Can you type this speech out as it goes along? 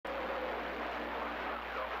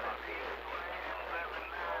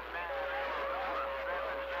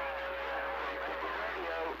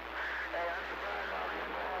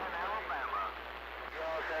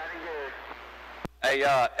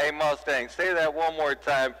Hey Mustang, say that one more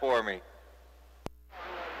time for me.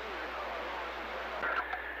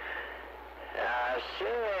 I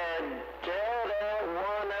said, tell that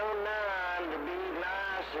 109 to be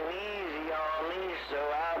nice and easy on me, so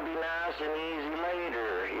I'll be nice and easy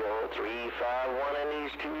later. Your 351 and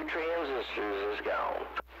these two transistors is gone.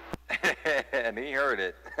 And he heard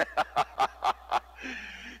it.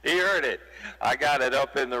 He heard it. I got it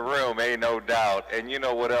up in the room, ain't no doubt. And you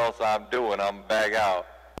know what else I'm doing? I'm back out.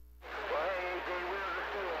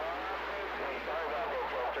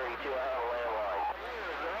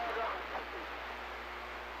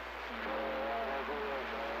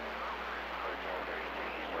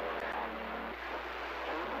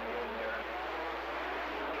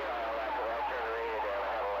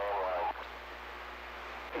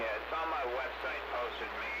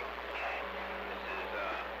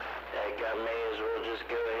 I may as well just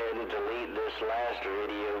go ahead and delete this last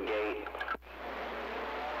radio gate.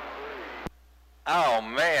 Oh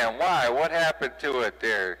man, why? What happened to it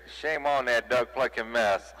there? Shame on that duck plucking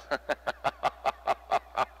mess.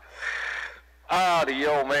 Ah, the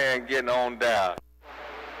old man getting on down.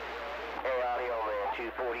 Hey, Audioman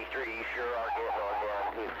 243, you sure are getting on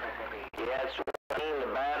down too. Yeah, that's what I mean. The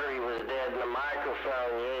battery was dead in the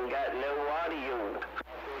microphone. You ain't got no audio.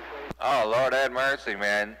 Oh, Lord have mercy,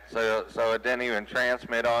 man. So it didn't even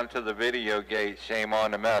transmit onto the video gate. Shame on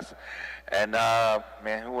the mess. And,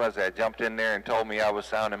 man, who was that? Jumped in there and told me I was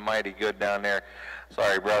sounding mighty good down there.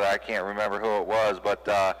 Sorry, brother, I can't remember who it was, but,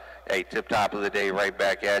 hey, tip top of the day right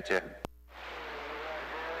back at you. Yeah,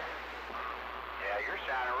 you're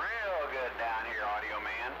sounding real good down here,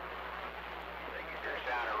 Audioman. You're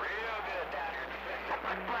sounding real good down here.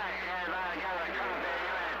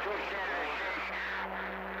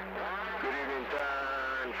 Good evening,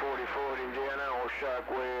 time 44 Indiana on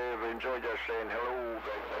Shockwave. Enjoy just saying hello,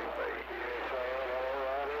 baby.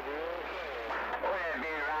 Where be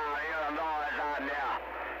around Illinois out there?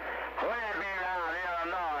 Where be around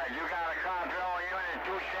Illinois? You got a control unit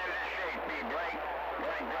 276 be break.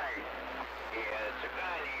 Yeah, it's a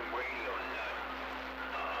guy named Radio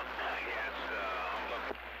Nut. Yes, look,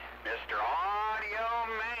 Mr. Audio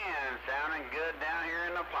Man, sounding good down here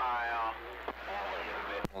in the pile.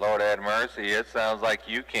 Lord have mercy, it sounds like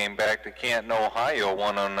you came back to Canton, Ohio,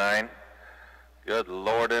 109. Good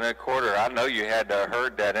Lord and a quarter. I know you had to have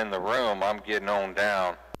heard that in the room. I'm getting on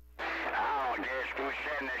down. Oh, just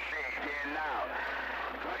 276 getting out.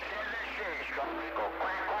 276, go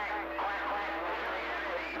quack, quack, quack, quack.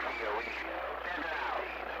 Send it out.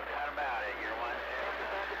 No doubt about it, you're one.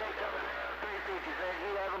 350,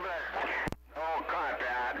 you have a blessing. Oh, country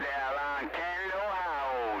out there around Canton,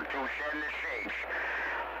 Ohio, 276.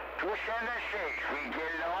 276, we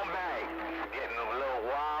getting on back. Getting a little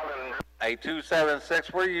wild and... Hey,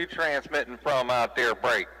 276, where are you transmitting from out there,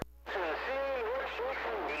 break? Yeah.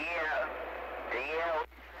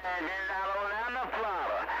 And then out Orlando,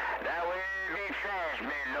 Florida. That way it be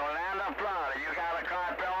transmitting. Orlando, Florida. You got a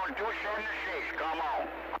copy on 276. Come on.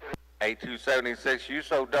 Hey, 276, you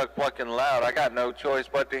so duck plucking loud, I got no choice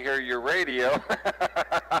but to hear your radio.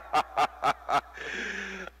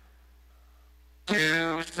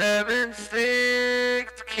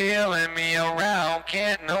 276, killing me around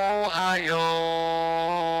Canton, Ohio.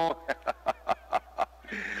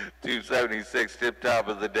 276, tip top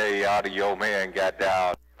of the day, Audio Man got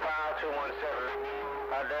down.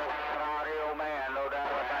 5217. Audio Man, no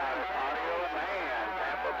doubt about it. Audio Man,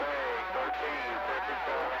 Tampa Bay,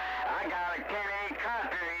 1354. I got a Kenny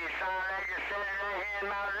country. You sound like you're sitting there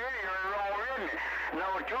hearing my radio and roll with me.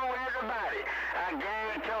 No two ways about it. I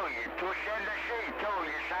guarantee you, 276 told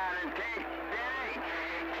you, signing tape, Danny.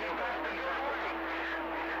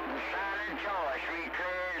 Signing choice, we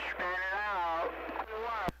trade, spin it out.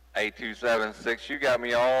 8276, you got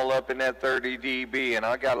me all up in that 30 dB, and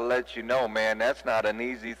I gotta let you know, man, that's not an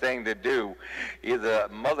easy thing to do. Either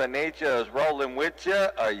Mother Nature is rolling with you,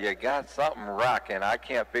 or you got something rocking. I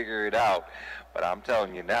can't figure it out. But I'm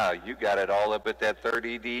telling you now, you got it all up at that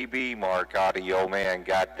 30 dB mark, Audio Man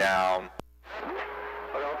got down.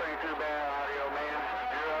 Well, don't think too bad, Audio Man.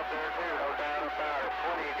 You're up there too, no doubt about it.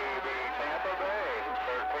 20 dB, Tampa Bay,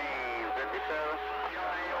 1357.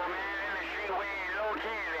 Audio Man, let me see where you're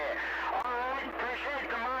located at. All right, appreciate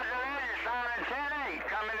the modulator, signing 10-8,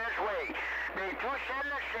 coming this way. Big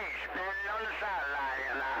 276, standing on the sideline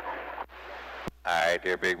here now. All right,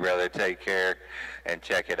 dear big brother, take care and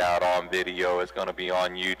check it out on video. It's going to be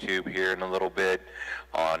on YouTube here in a little bit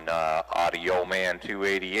on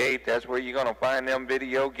Audioman288. That's where you're going to find them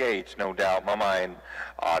video gates, no doubt in my mind.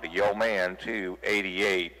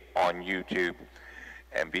 Audioman288 on YouTube.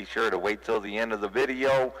 And be sure to wait till the end of the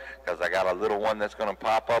video, because I got a little one that's going to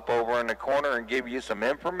pop up over in the corner and give you some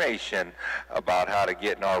information about how to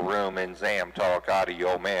get in our room in Zam Talk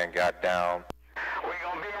Audio Man got down.